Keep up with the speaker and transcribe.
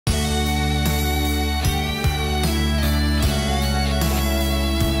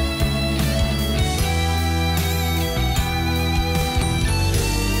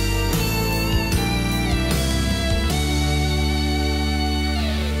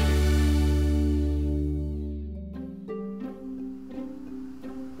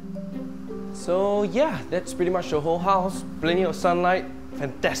So yeah, that's pretty much the whole house. Plenty of sunlight,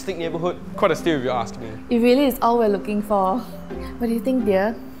 fantastic neighborhood. Quite a steal if you ask me. It really is all we're looking for. What do you think,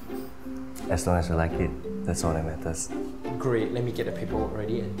 dear? As long as you like it, that's all that matters. Great, let me get the paperwork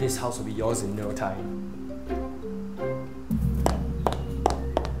ready and this house will be yours in no time.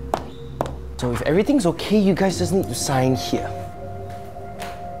 So if everything's okay, you guys just need to sign here.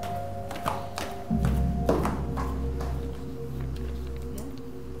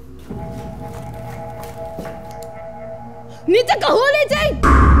 You 这个狐狸精！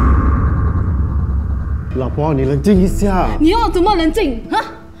老婆，你冷静一下。你要我怎么冷静？哈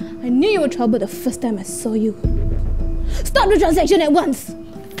I knew you were trouble the first time I saw you. Stop the transaction at once!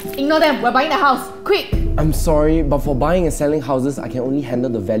 Ignore them, we're buying the house. Quick! I'm sorry, but for buying and selling houses, I can only handle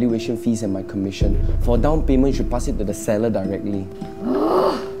the valuation fees and my commission. For down payment, you should pass it to the seller directly.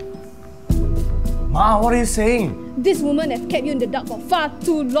 Ma, what are you saying? This woman has kept you in the dark for far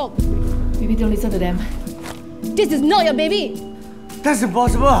too long. Maybe don't listen to them. This is not your baby! That's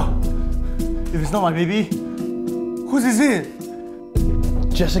impossible! If it's not my baby, whose is it?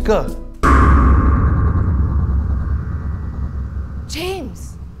 Jessica!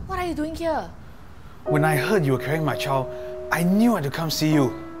 James, what are you doing here? When I heard you were carrying my child, I knew I had to come see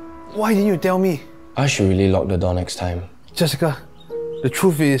you. Why didn't you tell me? I should really lock the door next time. Jessica, the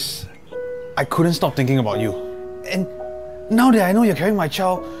truth is, I couldn't stop thinking about you. And now that I know you're carrying my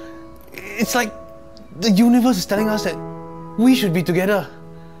child, it's like the universe is telling us that we should be together.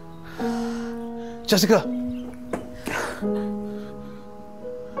 Jessica,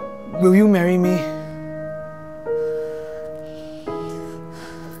 will you marry me?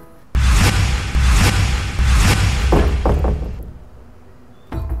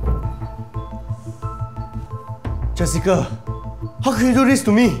 Jessica, how can you do this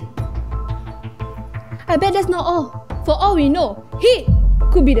to me? I bet that's not all. For all we know, he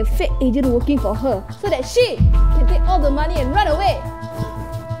could be the fake agent working for her so that she can take all the money and run away.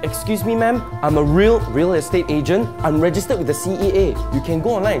 Excuse me, ma'am. I'm a real estate agent. I'm registered with the CEA. You can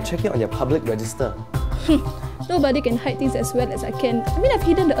go online and check it on your public register. Nobody can hide things as well as I can. I mean, I've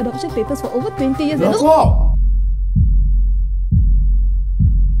hidden the adoption papers for over 20 years.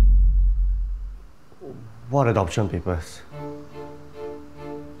 What adoption papers?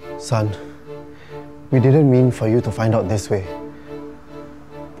 Son, we didn't mean for you to find out this way.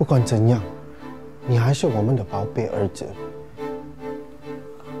 不管怎样，你还是我们的宝贝儿子。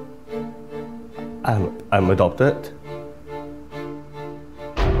I'm adopted.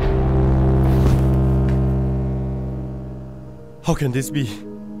 How can this be?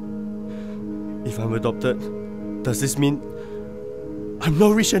 If I'm adopted, does this mean I'm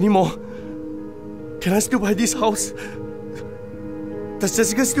not rich anymore? Can I still buy this house? Does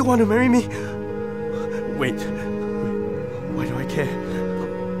Jessica still want to marry me? Wait, why do I care?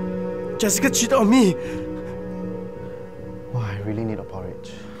 Jessica cheated on me! Oh, I really need a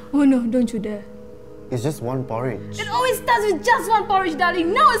porridge. Oh no, don't you dare. It's just one porridge. It always starts with just one porridge,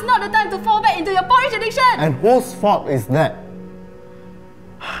 darling. Now is not the time to fall back into your porridge addiction! And whose fault is that?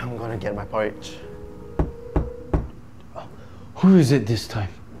 I'm gonna get my porridge. Who is it this time?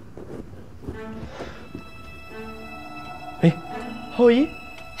 Hey, Hou Yi?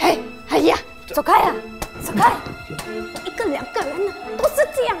 嘿，哎呀，走开啊，走开！一个两个人呢，都是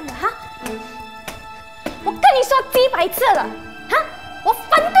这样的哈。我跟你说几百次了，哈，我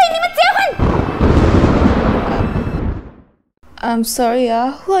反对你们结婚。I'm sorry,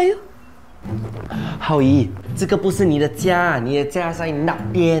 who are you? Hou Yi, 这个不是你的家，你的家在那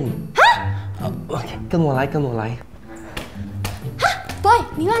边。哈？OK， 跟我来，跟我来。哈，对，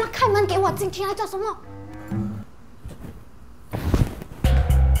你让他开门给我进去来做什么？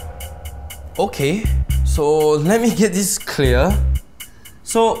 Okay, so let me get this clear.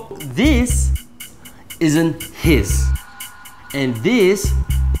 So this isn't his, and this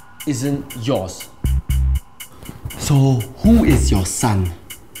isn't yours. So who is your son?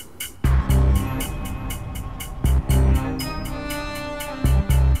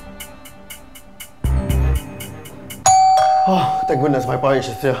 Oh, thank goodness my porridge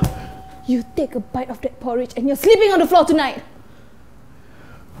is here. You take a bite of that porridge and you're sleeping on the floor tonight.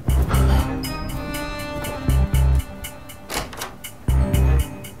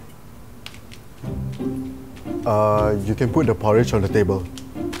 You can put the porridge on the table.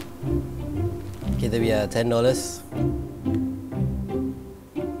 Okay, that'll be $10.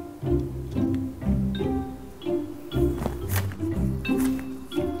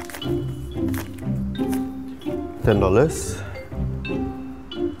 $10.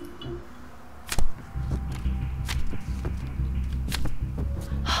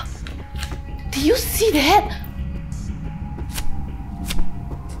 Do you see that?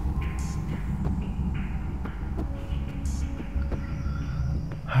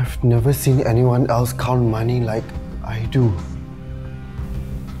 I've never seen anyone else count money like I do.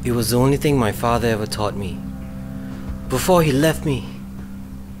 It was the only thing my father ever taught me. Before he left me,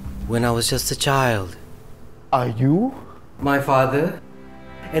 when I was just a child. Are you My father?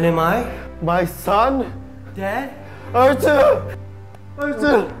 And am I? my son? Dad? Arthur!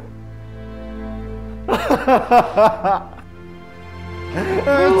 Arthur!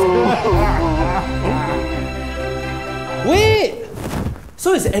 Wait!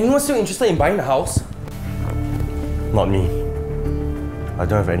 So is anyone still interested in buying the house? Not me. I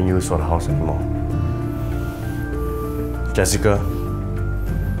don't have any use for the house anymore. Jessica,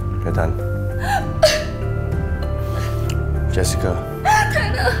 you're done. Jessica.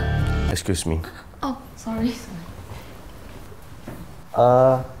 Excuse me. Oh, sorry.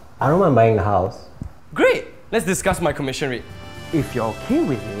 I don't mind buying the house. Great! Let's discuss my commission rate. If you're okay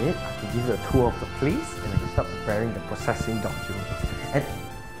with it, I can give you a tour of the place and I can start preparing the processing documents. And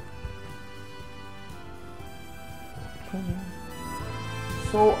okay.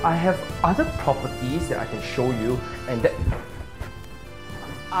 So I have other properties that I can show you and that...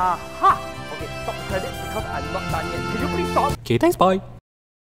 Aha! Okay, stop the credit because I'm not done yet. Can you please stop? Okay, thanks, bye.